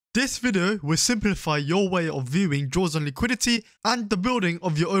This video will simplify your way of viewing draws on liquidity and the building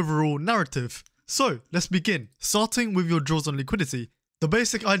of your overall narrative. So let's begin, starting with your draws on liquidity. The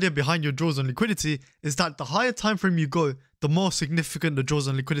basic idea behind your draws on liquidity is that the higher time frame you go, the more significant the draws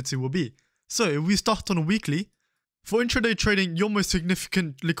on liquidity will be. So if we start on a weekly, for intraday trading, your most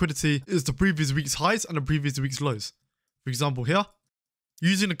significant liquidity is the previous week's highs and the previous week's lows. For example here,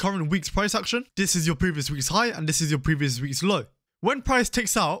 using the current week's price action, this is your previous week's high and this is your previous week's low. When price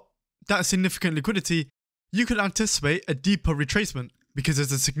takes out that significant liquidity, you could anticipate a deeper retracement because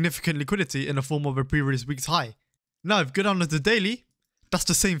there's a significant liquidity in the form of a previous week's high. Now if you go down to the daily, that's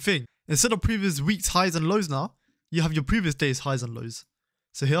the same thing. Instead of previous week's highs and lows now, you have your previous day's highs and lows.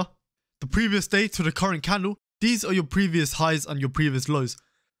 So here, the previous day to the current candle, these are your previous highs and your previous lows.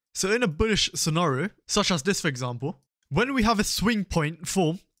 So in a bullish scenario, such as this for example, when we have a swing point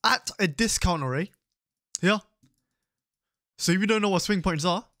form at a discount array, here, so if you don't know what swing points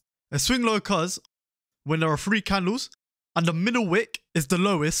are, a swing low occurs when there are 3 candles and the middle wick is the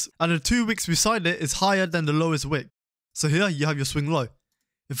lowest and the 2 wicks beside it is higher than the lowest wick. So here you have your swing low.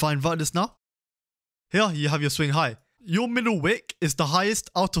 If I invert this now, here you have your swing high. Your middle wick is the highest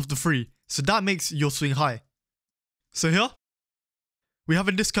out of the 3, so that makes your swing high. So here, we have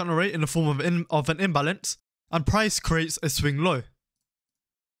a discount array in the form of an imbalance and price creates a swing low.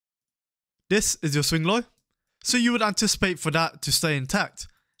 This is your swing low. So you would anticipate for that to stay intact.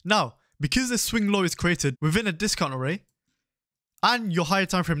 Now, because this swing low is created within a discount array and your higher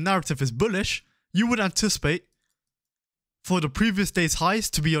time frame narrative is bullish, you would anticipate for the previous day's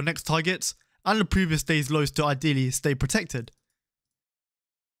highs to be your next targets and the previous day's lows to ideally stay protected.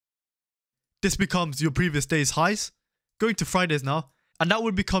 This becomes your previous day's highs, going to Fridays now, and that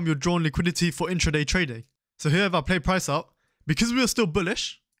would become your drawn liquidity for intraday trading. So here if I play price out, because we are still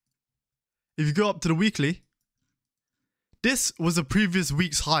bullish, if you go up to the weekly, this was the previous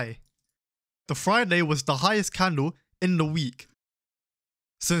week's high. The Friday was the highest candle in the week.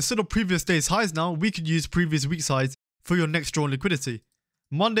 So instead of previous day's highs now, we could use previous week's highs for your next drawn liquidity.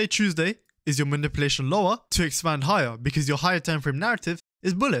 Monday, Tuesday is your manipulation lower to expand higher because your higher time frame narrative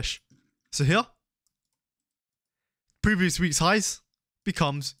is bullish. So here, previous week's highs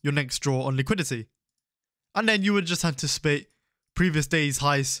becomes your next draw on liquidity. And then you would just anticipate previous day's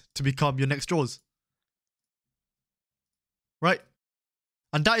highs to become your next draws. Right?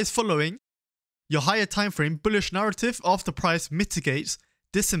 And that is following your higher time frame bullish narrative after price mitigates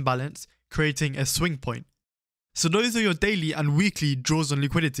this imbalance, creating a swing point. So those are your daily and weekly draws on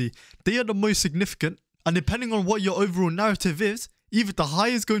liquidity. They are the most significant, and depending on what your overall narrative is, either the high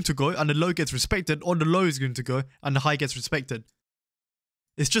is going to go and the low gets respected, or the low is going to go and the high gets respected.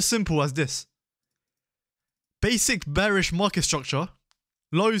 It's just simple as this. Basic bearish market structure,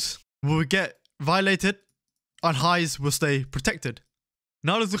 lows will get violated and highs will stay protected.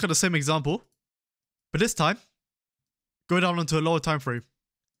 Now let's look at the same example, but this time, go down onto a lower time frame.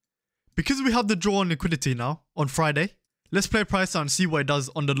 Because we have the draw on liquidity now on Friday, let's play price out and see what it does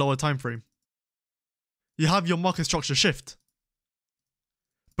on the lower time frame. You have your market structure shift.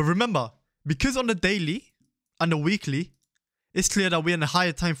 But remember, because on the daily and the weekly, it's clear that we're in a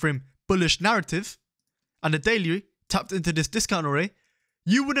higher time frame bullish narrative, and the daily tapped into this discount array,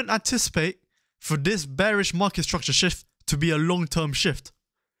 you wouldn't anticipate for this bearish market structure shift to be a long-term shift.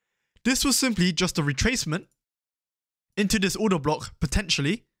 This was simply just a retracement into this order block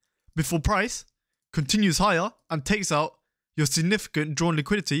potentially before price continues higher and takes out your significant drawn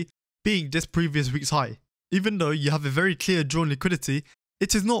liquidity being this previous week's high. Even though you have a very clear drawn liquidity,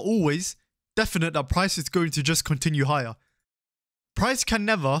 it is not always definite that price is going to just continue higher. Price can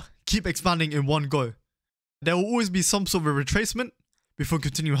never keep expanding in one go. There will always be some sort of a retracement before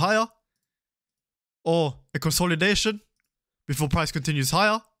continuing higher, or a consolidation before price continues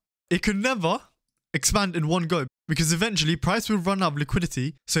higher. It could never expand in one go because eventually price will run out of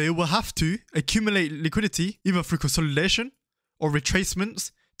liquidity, so it will have to accumulate liquidity either through consolidation or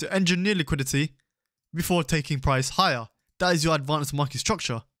retracements to engineer liquidity before taking price higher. That is your advanced market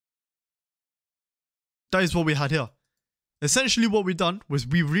structure. That is what we had here. Essentially what we done was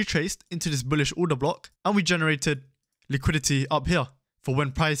we retraced into this bullish order block and we generated liquidity up here for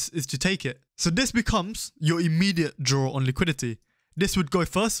when price is to take it. So this becomes your immediate draw on liquidity. This would go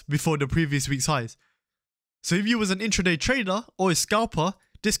first before the previous week's highs. So if you was an intraday trader or a scalper,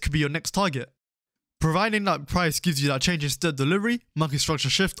 this could be your next target. Providing that price gives you that change in state delivery, market structure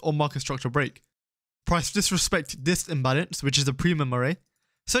shift or market structure break. Price disrespect this imbalance, which is a premium array,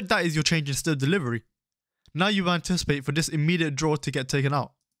 so that is your change in state delivery. Now you anticipate for this immediate draw to get taken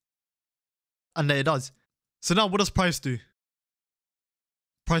out. And there it does. So now what does price do?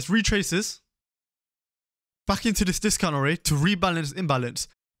 Price retraces back into this discount array to rebalance imbalance.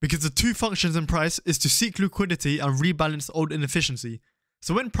 because the two functions in price is to seek liquidity and rebalance old inefficiency.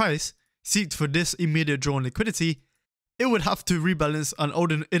 So when price seeked for this immediate draw on liquidity, it would have to rebalance an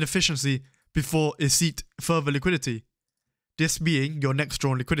old inefficiency before it seeked further liquidity. This being your next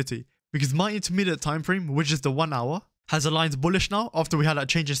draw on liquidity. Because my intermediate time frame, which is the 1 hour, has aligned bullish now after we had that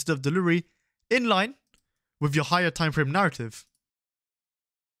change in state of delivery, in line with your higher time frame narrative.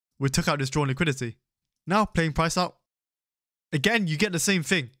 We took out this draw on liquidity. Now playing price out. Again, you get the same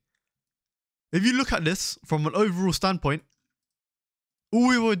thing. If you look at this from an overall standpoint, all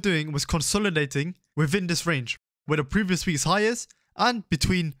we were doing was consolidating within this range, where the previous week's high is, and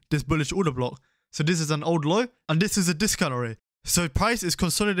between this bullish order block. So this is an old low, and this is a discount array. So price is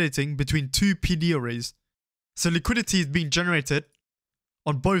consolidating between two PD arrays. So liquidity is being generated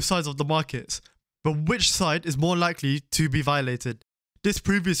on both sides of the markets. But which side is more likely to be violated? This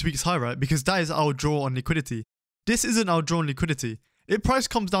previous week's high, right? Because that is our draw on liquidity. This isn't our draw on liquidity. If price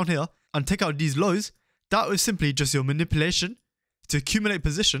comes down here and take out these lows, that was simply just your manipulation to accumulate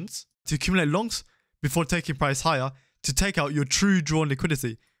positions, to accumulate longs before taking price higher, to take out your true draw on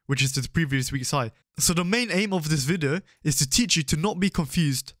liquidity, which is the previous week's high. So the main aim of this video is to teach you to not be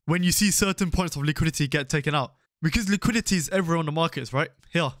confused when you see certain points of liquidity get taken out. Because liquidity is everywhere on the markets, right?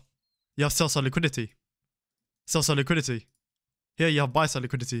 Here, you have sell-side liquidity. Sell-side liquidity. Here you have buy-side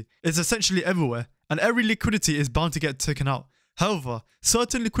liquidity. It's essentially everywhere, and every liquidity is bound to get taken out. However,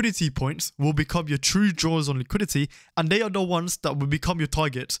 certain liquidity points will become your true draws on liquidity, and they are the ones that will become your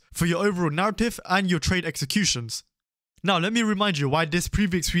targets for your overall narrative and your trade executions. Now, let me remind you why this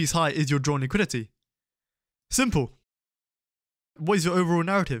previous week's high is your draw on liquidity. Simple. What is your overall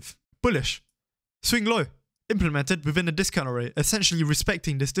narrative? Bullish. Swing low. Implemented within a discount array, essentially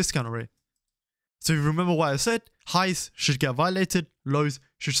respecting this discount array. So if you remember what I said, highs should get violated, lows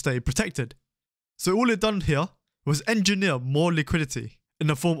should stay protected. So all it done here was engineer more liquidity in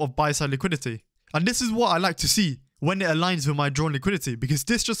the form of buy-side liquidity. And this is what I like to see when it aligns with my draw on liquidity, because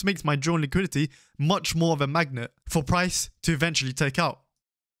this just makes my draw on liquidity much more of a magnet for price to eventually take out.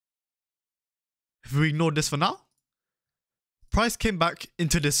 If we ignore this for now, price came back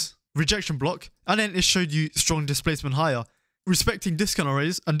into this rejection block, and then it showed you strong displacement higher, respecting discount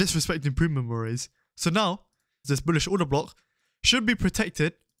arrays and disrespecting premium arrays. So now, this bullish order block should be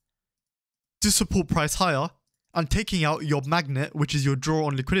protected to support price higher and taking out your magnet, which is your draw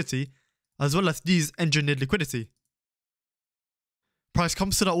on liquidity, as well as these engineered liquidity. Price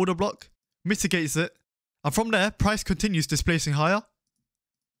comes to that order block, mitigates it, and from there, price continues displacing higher,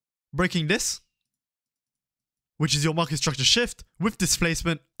 breaking this, which is your market structure shift with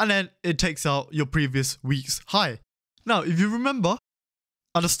displacement, and then it takes out your previous week's high. Now, if you remember,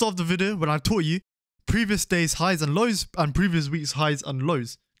 at the start of the video when I taught you previous days highs and lows and previous week's highs and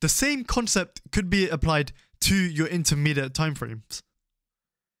lows, the same concept could be applied to your intermediate timeframes.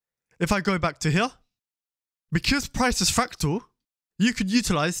 If I go back to here, because price is fractal, you could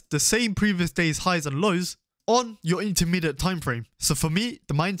utilize the same previous day's highs and lows on your intermediate time frame. So for me,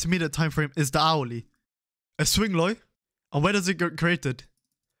 my intermediate time frame is the hourly. A swing low, and where does it get created?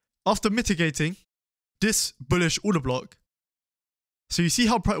 After mitigating this bullish order block. So you see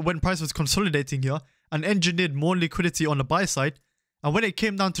how when price was consolidating here and engineered more liquidity on the buy side, and when it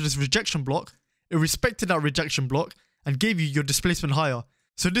came down to this rejection block, it respected that rejection block and gave you your displacement higher.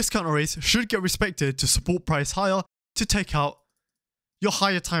 So discount arrays should get respected to support price higher to take out your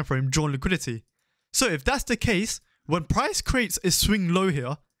higher time frame drawn liquidity. So if that's the case, when price creates a swing low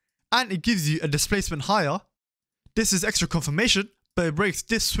here and it gives you a displacement higher, this is extra confirmation, but it breaks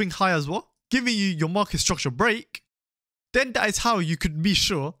this swing high as well, giving you your market structure break, then that is how you could be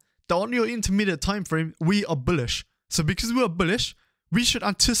sure that on your intermediate time frame, we are bullish. So because we are bullish, we should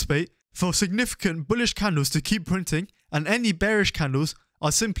anticipate for significant bullish candles to keep printing, and any bearish candles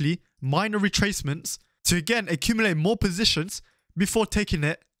are simply minor retracements to again accumulate more positions before taking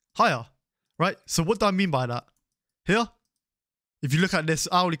it higher, right? So what do I mean by that? Here, if you look at this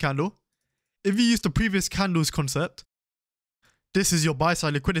hourly candle, if you use the previous candles concept, this is your buy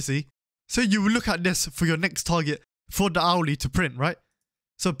side liquidity. So you will look at this for your next target for the hourly to print, right?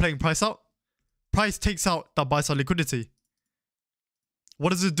 So playing price out, price takes out that buy side liquidity. What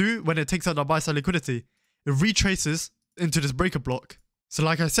does it do when it takes out that buy side liquidity? It retraces into this breaker block. So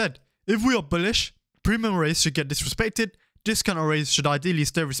like I said, if we are bullish, premium arrays should get disrespected, discount arrays should ideally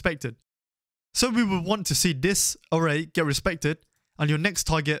stay respected. So we would want to see this array get respected, and your next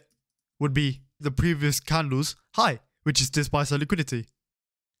target would be the previous candle's high, which is this buy side liquidity.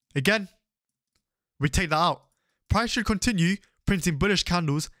 Again, we take that out. Price should continue printing bullish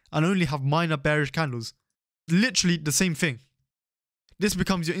candles and only have minor bearish candles. Literally the same thing. This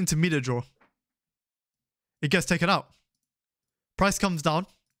becomes your intermediate draw. It gets taken out. Price comes down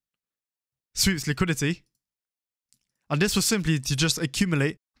sweeps liquidity. And this was simply to just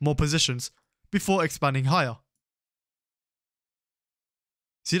accumulate more positions before expanding higher.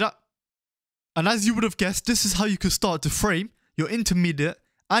 See that? And as you would have guessed, this is how you could start to frame your intermediate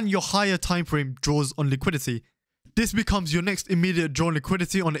and your higher time frame draws on liquidity. This becomes your next immediate draw on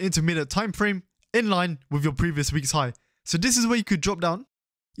liquidity on the intermediate time frame in line with your previous week's high. So this is where you could drop down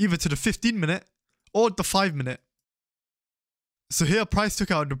either to the 15-minute or the 5-minute. So here price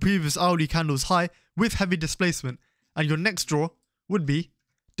took out the previous hourly candle's high with heavy displacement, and your next draw would be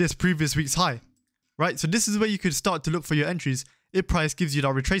this previous week's high, right? So this is where you could start to look for your entries if price gives you that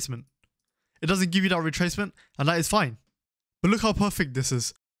retracement. It doesn't give you that retracement, and that is fine. But look how perfect this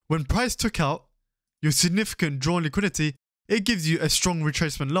is. When price took out your significant draw on liquidity, it gives you a strong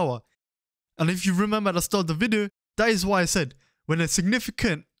retracement lower. And if you remember at the start of the video, that is why I said, when a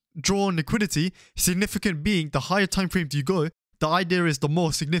significant draw on liquidity, significant being the higher time frame you go, the idea is the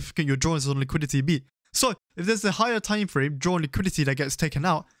more significant your draws on liquidity be. So if there's a higher time frame draw on liquidity that gets taken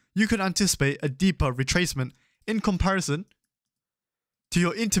out, you can anticipate a deeper retracement in comparison to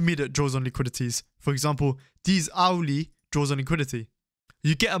your intermediate draws on liquidities. For example, these hourly draws on liquidity.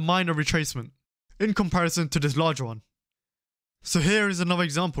 You get a minor retracement in comparison to this larger one. So here is another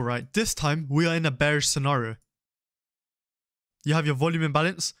example, right? This time we are in a bearish scenario. You have your volume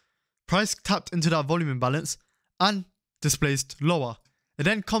imbalance. Price tapped into that volume imbalance and displaced lower. It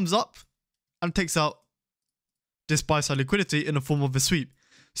then comes up and takes out this buy side liquidity in the form of a sweep.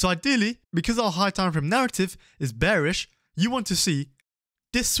 So ideally, because our high time frame narrative is bearish, you want to see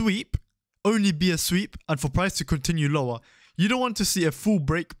this sweep only be a sweep and for price to continue lower. You don't want to see a full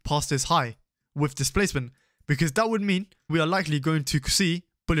break past this high with displacement, because that would mean we are likely going to see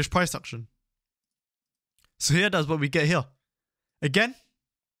bullish price action. So here, that's what we get here. Again,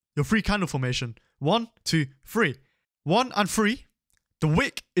 your 3 candle formation. 1, 2, 3. 1 and 3, the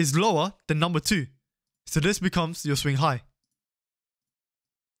wick is lower than number 2. So this becomes your swing high.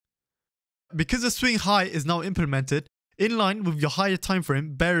 Because the swing high is now implemented in line with your higher time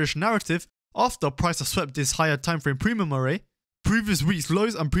frame bearish narrative after price has swept this higher time frame premium array, previous week's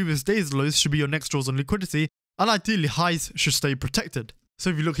lows and previous day's lows should be your next draws on liquidity, and ideally highs should stay protected. So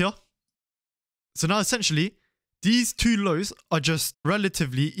if you look here, so now essentially these 2 lows are just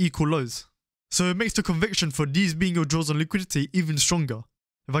relatively equal lows. So it makes the conviction for these being your draws on liquidity even stronger.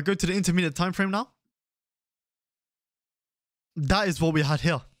 If I go to the intermediate time frame now, that is what we had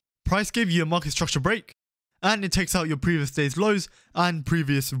here. Price gave you a market structure break, and it takes out your previous day's lows and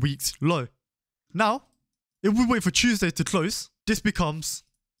previous week's low. Now, if we wait for Tuesday to close, this becomes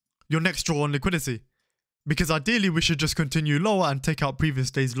your next draw on liquidity, because ideally we should just continue lower and take out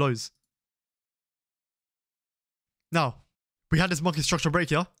previous day's lows. Now, we had this market structure break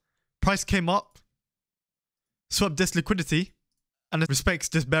here. Price came up, swept this liquidity, and it respects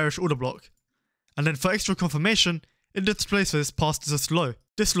this bearish order block. And then for extra confirmation, it displaces past this low.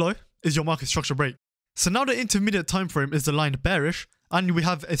 This low is your market structure break. So now the intermediate time frame is aligned bearish, and we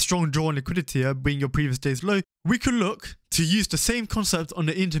have a strong draw on liquidity here being your previous day's low. We could look to use the same concept on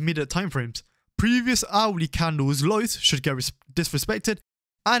the intermediate time frames. Previous hourly candles lows should get disrespected,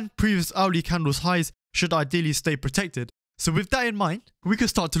 and previous hourly candles highs should ideally stay protected. So with that in mind, we can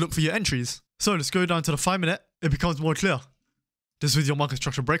start to look for your entries. So let's go down to the 5-minute. It becomes more clear. This is your market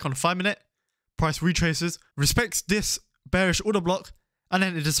structure break on the 5-minute. Price retraces, respects this bearish order block, and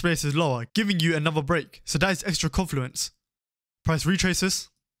then it displaces lower, giving you another break. So that is extra confluence. Price retraces,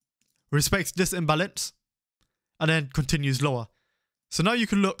 respects this imbalance, and then continues lower. So now you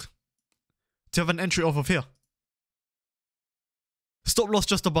can look to have an entry off of here. Stop loss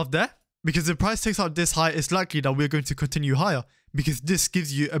just above there, because if price takes out this high, it's likely that we're going to continue higher, because this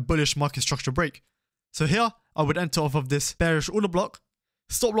gives you a bullish market structure break. So here, I would enter off of this bearish order block,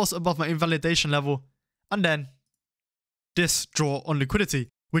 stop loss above my invalidation level, and then this draw on liquidity,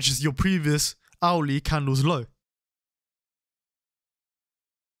 which is your previous hourly candle's low.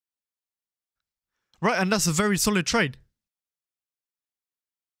 Right, and that's a very solid trade.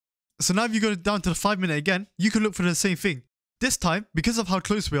 So now if you go down to the 5-minute again, you can look for the same thing. This time, because of how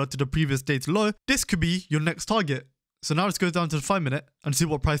close we are to the previous day's low, this could be your next target. So now let's go down to the 5-minute and see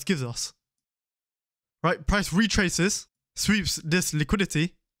what price gives us. Right, price retraces, sweeps this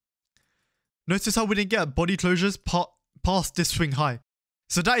liquidity. Notice how we didn't get body closures past this swing high.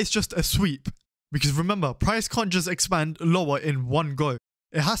 So that is just a sweep. Because remember, price can't just expand lower in one go.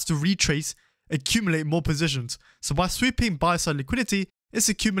 It has to retrace, accumulate more positions. So by sweeping buy side liquidity, it's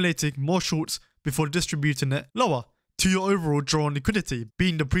accumulating more shorts before distributing it lower to your overall draw on liquidity,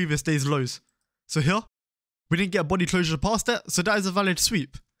 being the previous day's lows. So here, we didn't get a body closure past it, so that is a valid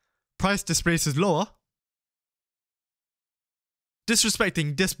sweep. Price displaces lower,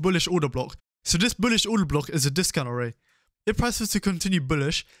 disrespecting this bullish order block. So this bullish order block is a discount array. If price was to continue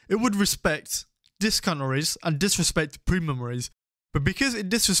bullish, it would respect discount arrays and disrespect premium arrays. But because it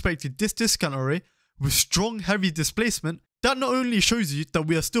disrespected this discount array with strong heavy displacement, that not only shows you that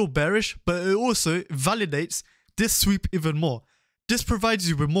we are still bearish, but it also validates this sweep even more. This provides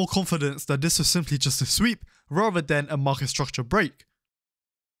you with more confidence that this was simply just a sweep rather than a market structure break.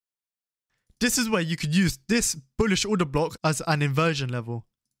 This is where you could use this bullish order block as an inversion level,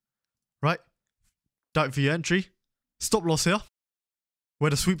 right? That for your entry, stop loss here,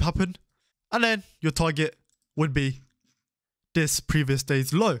 where the sweep happened, and then your target would be this previous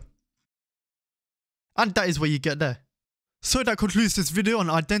day's low. And that is where you get there. So that concludes this video on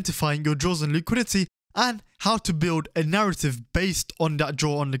identifying your draws on liquidity and how to build a narrative based on that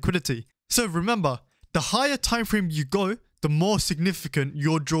draw on liquidity. So remember, the higher time frame you go, the more significant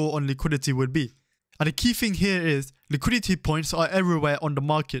your draw on liquidity would be. And the key thing here is liquidity points are everywhere on the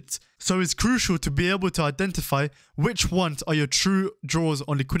markets. So it's crucial to be able to identify which ones are your true draws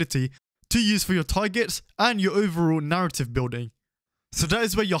on liquidity to use for your targets and your overall narrative building. So that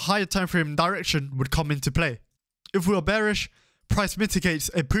is where your higher time frame direction would come into play. If we are bearish, price mitigates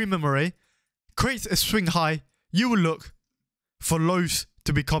a premium array, creates a swing high, you will look for lows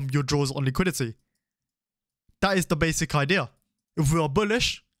to become your draws on liquidity. That is the basic idea. If we are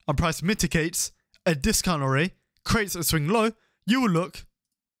bullish and price mitigates a discount array, creates a swing low, you will look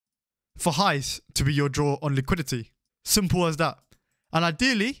for highs to be your draw on liquidity. Simple as that. And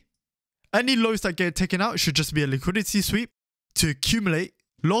ideally, any lows that get taken out should just be a liquidity sweep to accumulate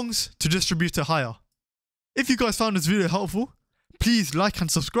longs to distribute it higher. If you guys found this video helpful, please like and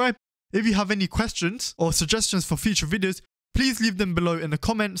subscribe. If you have any questions or suggestions for future videos, please leave them below in the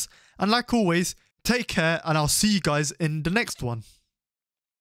comments. And like always, take care and I'll see you guys in the next one.